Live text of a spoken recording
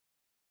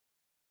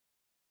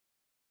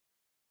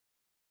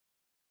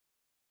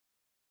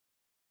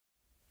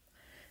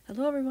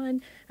Hello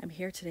everyone, I'm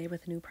here today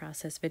with a new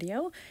process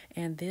video,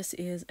 and this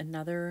is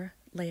another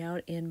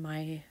layout in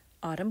my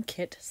autumn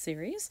kit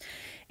series,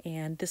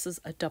 and this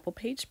is a double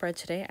page spread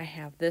today. I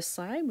have this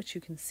side, which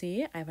you can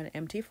see, I have an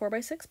empty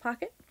 4x6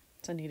 pocket,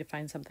 so I need to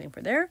find something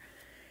for there.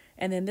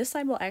 And then this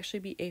side will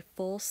actually be a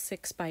full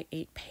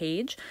 6x8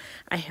 page.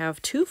 I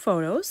have two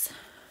photos,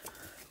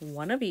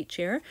 one of each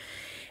here,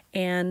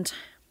 and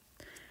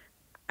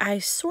I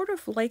sort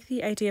of like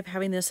the idea of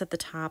having this at the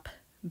top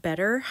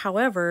better.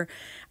 However,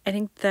 I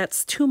think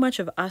that's too much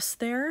of us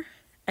there,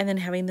 and then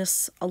having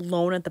this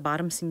alone at the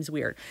bottom seems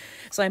weird.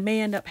 So I may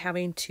end up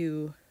having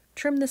to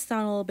trim this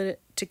down a little bit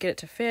to get it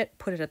to fit,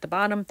 put it at the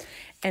bottom,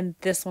 and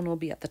this one will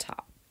be at the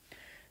top.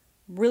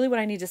 Really what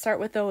I need to start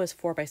with though is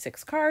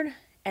 4x6 card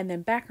and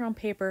then background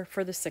paper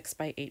for the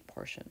 6x8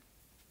 portion.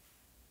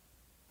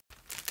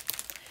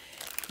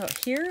 So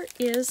here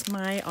is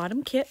my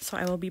autumn kit, so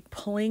I will be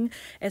pulling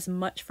as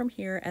much from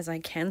here as I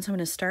can. So I'm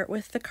going to start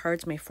with the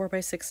cards. My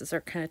 4x6s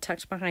are kind of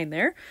tucked behind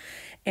there.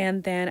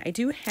 And then I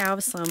do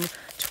have some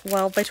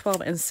 12x12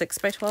 and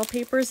 6x12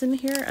 papers in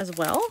here as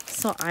well.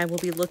 So I will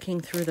be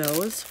looking through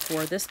those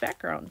for this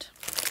background.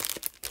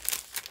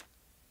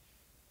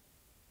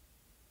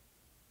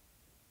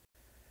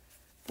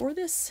 For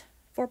this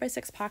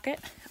 4x6 pocket,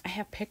 I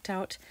have picked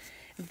out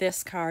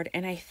this card,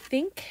 and I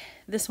think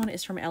this one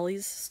is from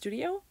Ellie's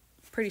Studio.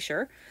 Pretty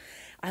sure.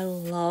 I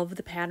love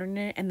the pattern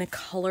in it, and the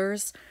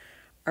colors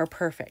are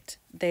perfect.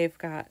 They've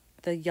got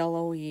the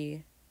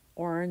yellowy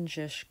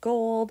orangish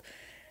gold,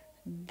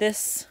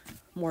 this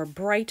more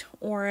bright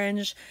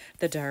orange,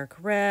 the dark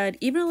red,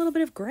 even a little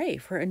bit of gray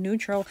for a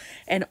neutral,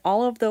 and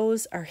all of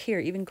those are here,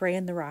 even gray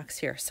in the rocks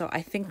here. So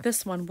I think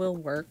this one will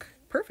work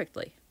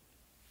perfectly.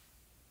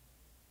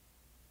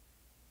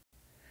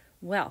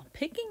 Well,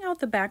 picking out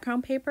the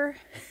background paper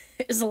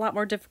is a lot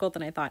more difficult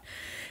than I thought.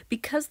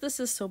 Because this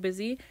is so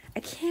busy, I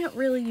can't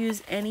really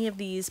use any of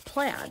these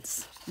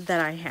plaids that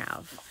I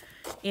have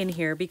in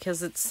here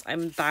because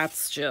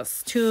that's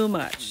just too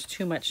much.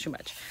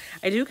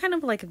 I do kind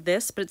of like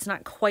this, but it's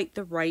not quite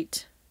the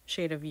right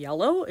shade of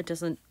yellow. It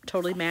doesn't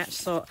totally match,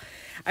 so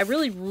I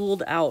really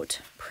ruled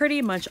out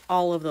pretty much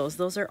all of those.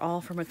 Those are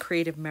all from a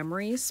Creative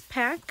Memories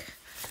pack.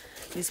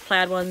 These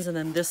plaid ones, and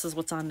then this is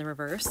what's on the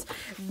reverse.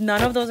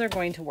 None of those are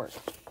going to work.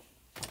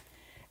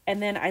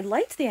 And then I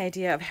liked the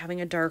idea of having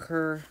a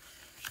darker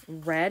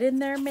red in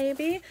there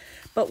maybe,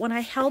 but when I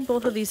held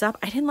both of these up,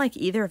 I didn't like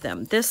either of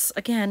them. This,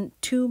 again,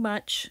 too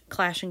much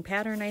clashing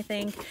pattern, I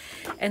think.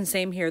 And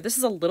same here. This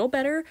is a little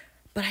better,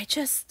 but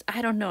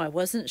I don't know. I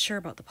wasn't sure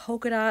about the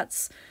polka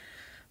dots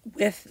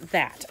with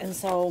that. And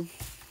so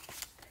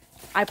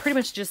I pretty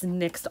much just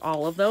nixed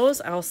all of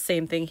those.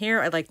 Same thing here.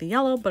 I like the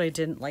yellow, but I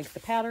didn't like the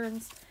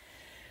patterns.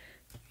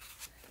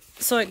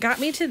 So it got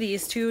me to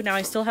these two. Now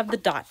I still have the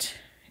dot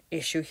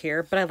issue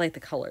here, but I like the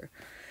color.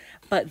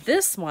 But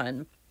this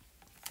one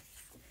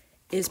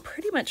is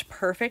pretty much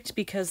perfect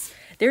because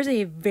there's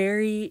a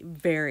very,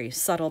 very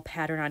subtle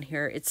pattern on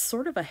here. It's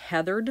sort of a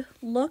heathered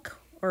look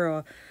or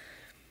a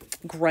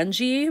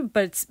grungy,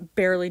 but it's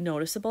barely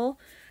noticeable.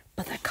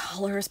 But the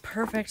color is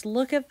perfect.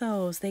 Look at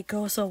those. They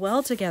go so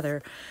well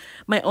together.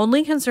 My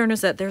only concern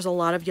is that there's a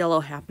lot of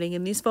yellow happening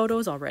in these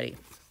photos already.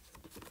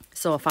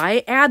 So if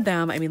I add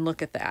them, I mean,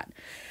 look at that.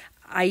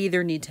 I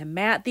either need to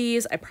matte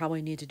these, I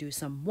probably need to do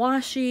some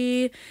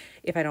washi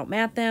if I don't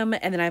matte them,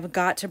 and then I've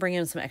got to bring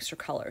in some extra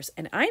colors.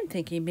 And I'm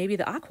thinking maybe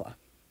the aqua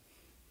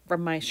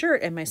from my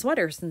shirt and my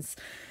sweater, since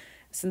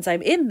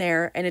I'm in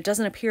there and it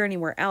doesn't appear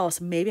anywhere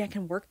else, maybe I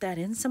can work that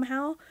in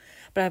somehow.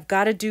 But I've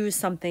got to do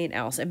something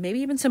else, and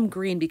maybe even some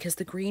green, because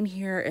the green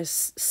here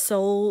is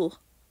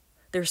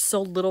there's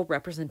so little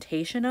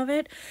representation of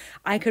it.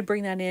 I could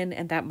bring that in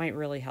and that might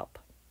really help.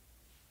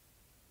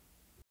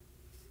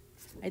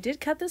 I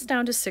did cut this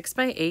down to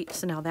 6x8,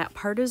 so now that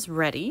part is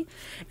ready.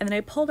 And then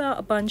I pulled out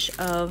a bunch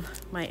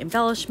of my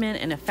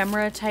embellishment and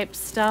ephemera type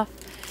stuff,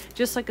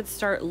 just so I could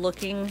start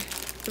looking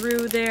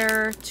through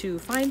there to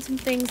find some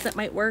things that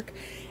might work.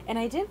 And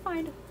I did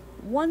find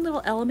one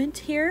little element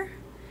here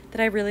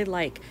that I really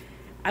like.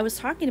 I was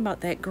talking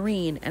about that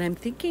green, and I'm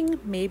thinking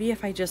maybe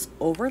if I just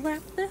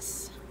overlap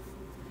this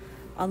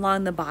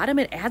along the bottom,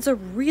 it adds a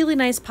really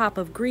nice pop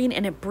of green,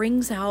 and it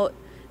brings out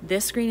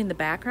this green in the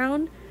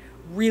background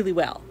really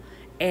well.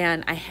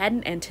 And I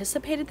hadn't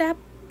anticipated that,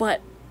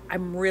 but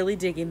I'm really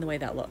digging the way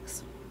that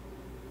looks.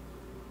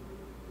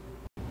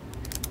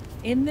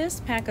 In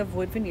this pack of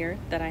wood veneer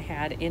that I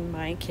had in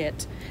my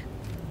kit,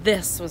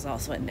 this was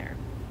also in there.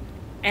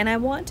 And I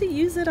want to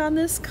use it on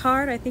this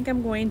card. I think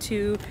I'm going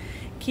to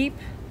keep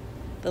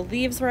the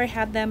leaves where I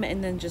had them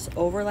and then just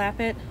overlap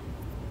it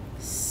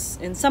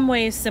in some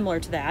ways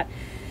similar to that,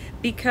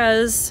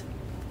 because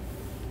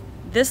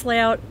this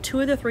layout, two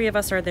of the three of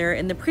us are there.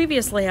 In the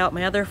previous layout,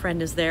 my other friend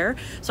is there.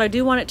 So I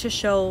do want it to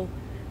show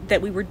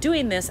that we were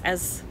doing this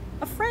as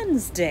a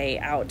friend's day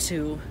out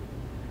to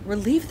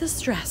relieve the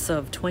stress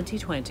of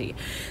 2020.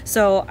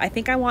 So I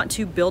think I want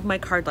to build my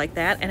card like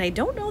that. And I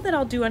don't know that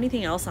I'll do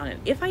anything else on it.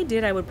 If I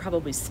did, I would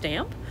probably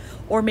stamp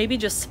or maybe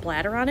just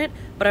splatter on it,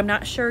 but I'm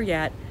not sure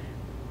yet.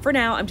 For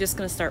now, I'm just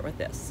going to start with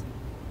this.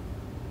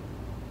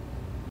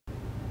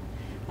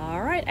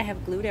 right, I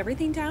have glued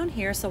everything down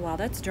here, so while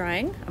that's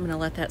drying, I'm gonna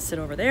let that sit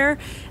over there,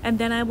 and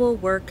then I will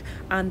work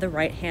on the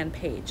right-hand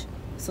page.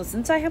 So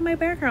since I have my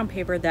background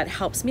paper, that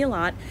helps me a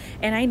lot,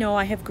 and I know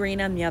I have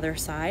green on the other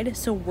side,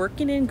 so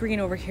working in green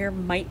over here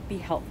might be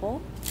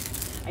helpful.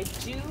 I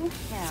do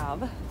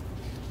have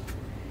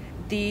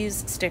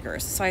these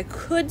stickers, so I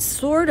could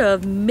sort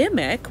of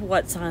mimic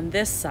what's on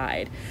this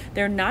side.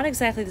 They're not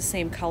exactly the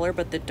same color,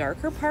 but the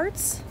darker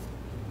parts,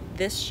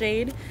 this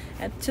shade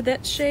to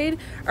that shade,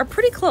 are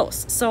pretty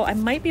close. So I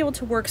might be able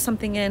to work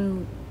something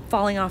in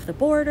falling off the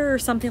border or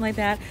something like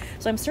that.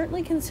 So I'm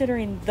certainly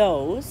considering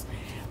those,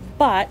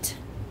 but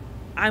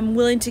I'm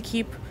willing to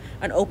keep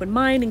an open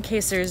mind in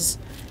case there's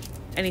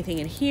anything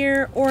in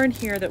here or in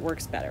here that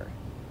works better.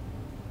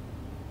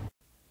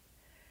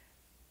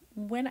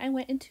 When I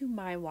went into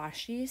my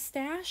washi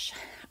stash,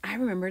 I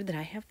remembered that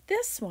I have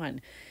this one.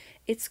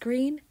 It's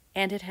green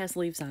and it has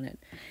leaves on it.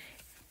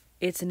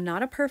 It's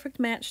not a perfect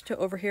match to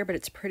over here, but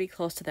it's pretty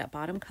close to that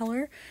bottom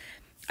color.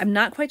 I'm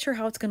not quite sure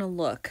how it's going to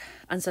look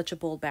on such a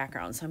bold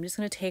background, so I'm just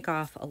going to take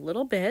off a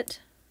little bit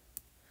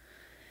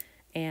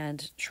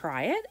and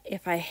try it.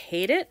 If I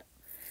hate it,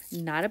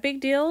 not a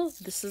big deal.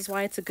 This is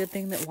why it's a good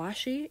thing that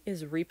washi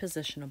is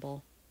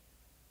repositionable.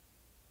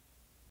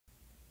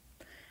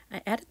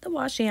 I added the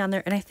washi on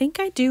there, and I think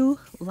I do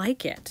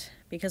like it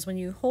because when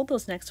you hold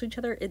those next to each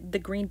other, the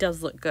green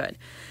does look good.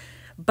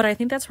 But I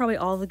think that's probably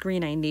all the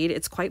green I need.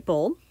 It's quite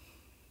bold.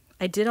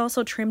 I did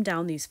also trim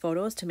down these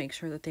photos to make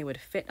sure that they would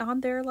fit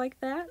on there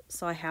like that.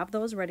 So I have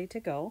those ready to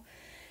go.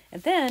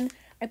 And then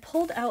I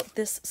pulled out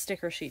this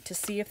sticker sheet to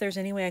see if there's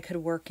any way I could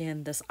work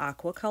in this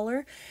aqua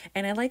color.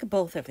 And I like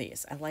both of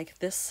these. I like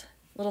this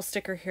little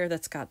sticker here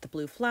that's got the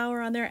blue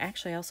flower on there.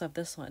 Actually, I also have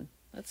this one.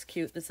 That's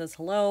cute. It says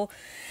hello.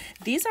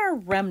 These are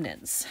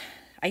remnants.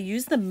 I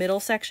used the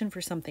middle section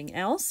for something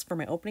else for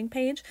my opening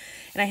page,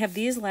 and I have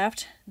these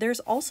left.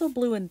 There's also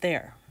blue in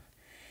there.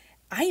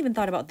 I even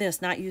thought about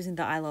this, not using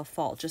the I love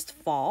fall, just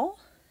fall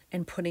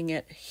and putting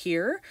it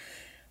here.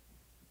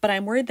 But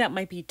I'm worried that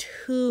might be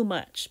too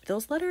much.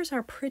 Those letters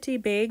are pretty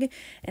big,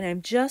 and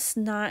I'm just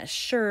not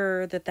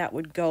sure that that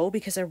would go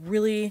because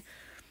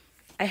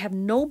I have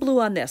no blue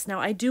on this. Now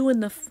I do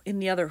in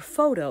the other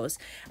photos.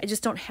 I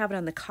just don't have it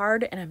on the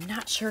card, and I'm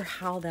not sure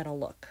how that'll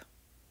look.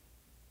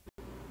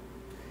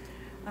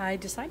 I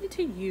decided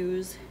to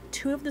use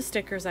two of the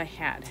stickers I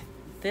had.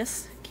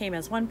 This came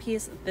as one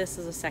piece, this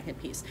is a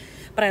second piece.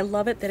 But I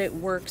love it that it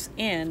works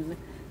in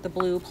the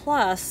blue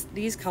plus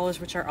these colors,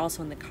 which are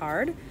also in the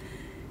card.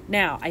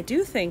 Now, I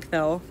do think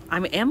though, I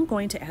am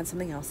going to add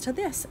something else to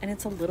this, and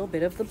it's a little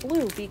bit of the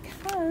blue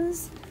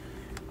because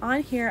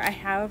on here I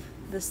have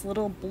this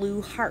little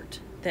blue heart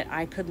that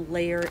I could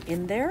layer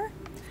in there.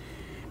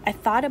 I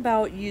thought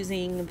about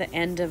using the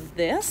end of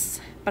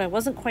this, but I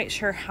wasn't quite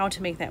sure how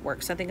to make that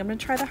work. So I think I'm gonna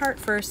try the heart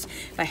first.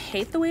 If I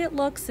hate the way it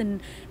looks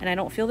and I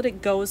don't feel that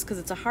it goes because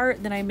it's a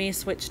heart, then I may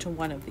switch to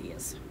one of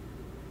these.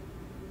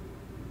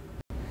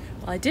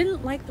 Well, I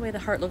didn't like the way the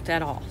heart looked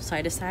at all, so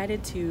I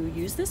decided to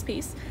use this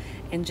piece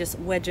and just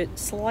wedge it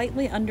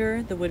slightly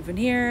under the wood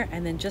veneer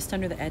and then just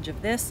under the edge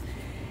of this.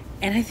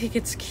 And I think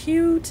it's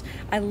cute.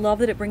 I love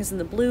that it brings in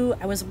the blue.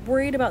 I was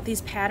worried about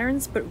these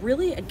patterns, but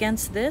really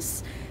against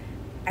this,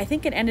 I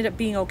think it ended up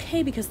being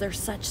okay because they're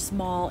such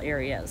small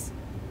areas.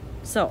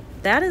 So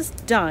that is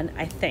done,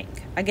 I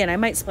think. Again, I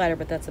might splatter,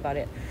 but that's about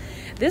it.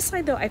 This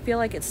side though, I feel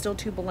like it's still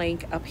too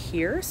blank up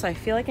here, so I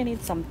feel like I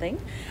need something.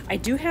 I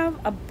do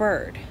have a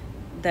bird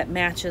that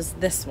matches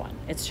this one.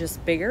 It's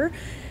just bigger,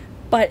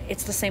 but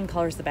it's the same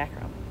color as the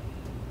background.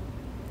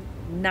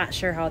 Not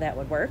sure how that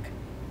would work.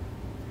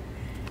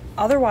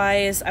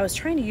 Otherwise, I was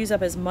trying to use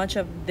up as much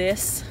of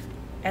this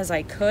as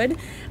I could.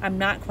 I'm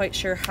not quite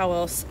sure how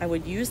else I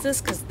would use this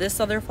because this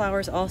other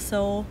flower is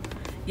also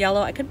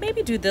yellow. I could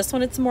maybe do this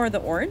one. It's more the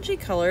orangey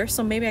color,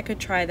 so maybe I could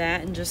try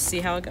that and just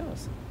see how it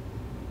goes.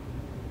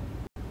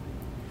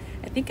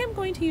 I think I'm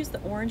going to use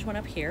the orange one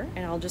up here,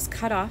 and I'll just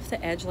cut off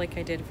the edge like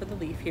I did for the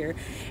leaf here,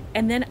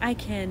 and then I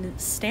can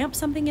stamp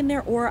something in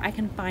there, or I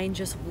can find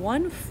just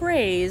one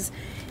phrase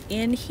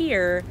in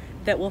here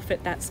that will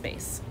fit that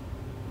space.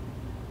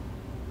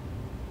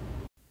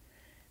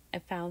 I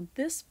found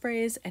this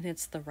phrase and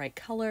it's the right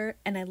color,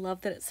 and I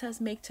love that it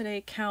says make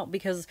today count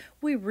because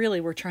we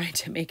really were trying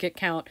to make it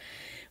count.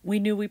 We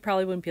knew we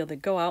probably wouldn't be able to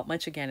go out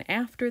much again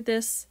after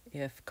this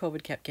if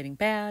COVID kept getting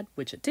bad,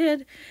 which it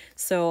did,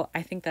 so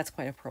I think that's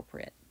quite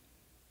appropriate.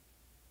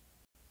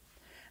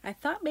 I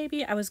thought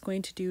maybe I was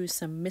going to do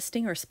some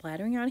misting or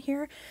splattering on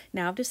here.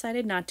 Now I've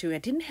decided not to. I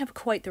didn't have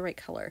quite the right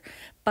color,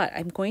 but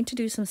I'm going to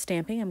do some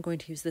stamping. I'm going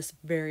to use this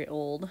very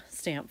old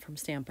stamp from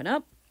Stampin'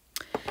 Up!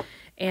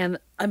 And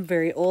a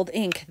very old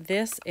ink.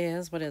 This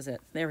is, what is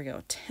it? There we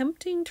go.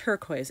 Tempting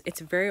Turquoise. It's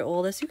very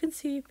old, as you can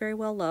see, very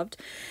well loved.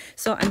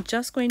 So I'm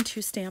just going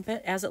to stamp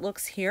it as it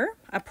looks here.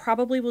 I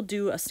probably will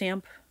do a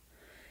stamp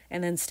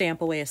and then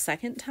stamp away a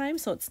second time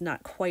so it's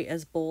not quite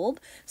as bold.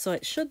 So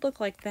it should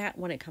look like that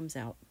when it comes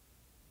out.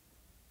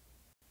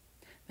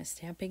 My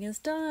stamping is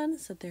done,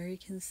 so there you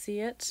can see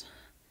it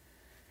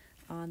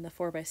on the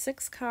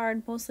 4x6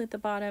 card, mostly at the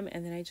bottom,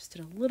 and then I just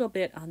did a little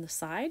bit on the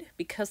side.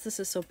 Because this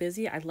is so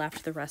busy, I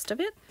left the rest of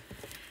it.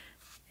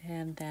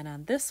 And then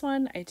on this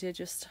one, I did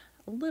just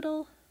a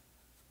little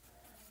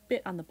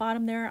bit on the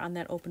bottom there on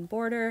that open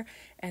border,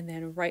 and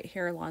then right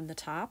here along the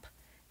top,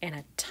 and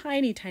a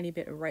tiny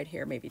bit right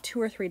here, maybe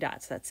 2 or 3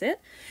 dots. That's it.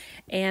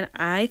 And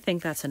I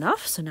think that's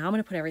enough. So now I'm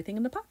going to put everything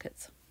in the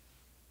pockets.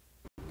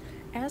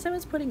 As I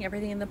was putting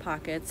everything in the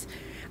pockets,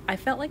 I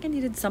felt like I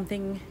needed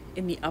something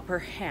in the upper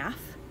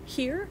half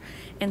here,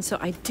 and so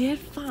I did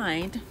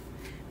find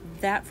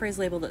that phrase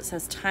label that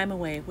says time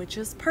away, which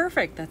is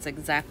perfect. That's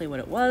exactly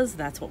what it was.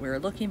 That's what we were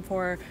looking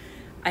for.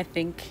 I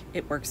think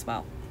it works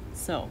well.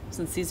 So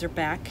since these are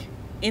back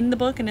in the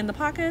book and in the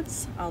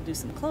pockets, I'll do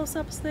some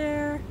close-ups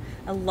there.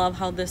 I love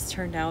how this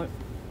turned out.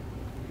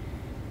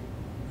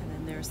 And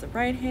then there's the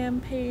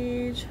right-hand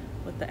page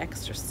with the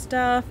extra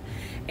stuff,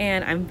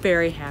 and I'm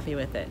very happy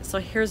with it. So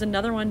here's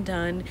another one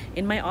done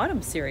in my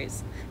autumn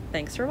series.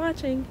 Thanks for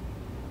watching.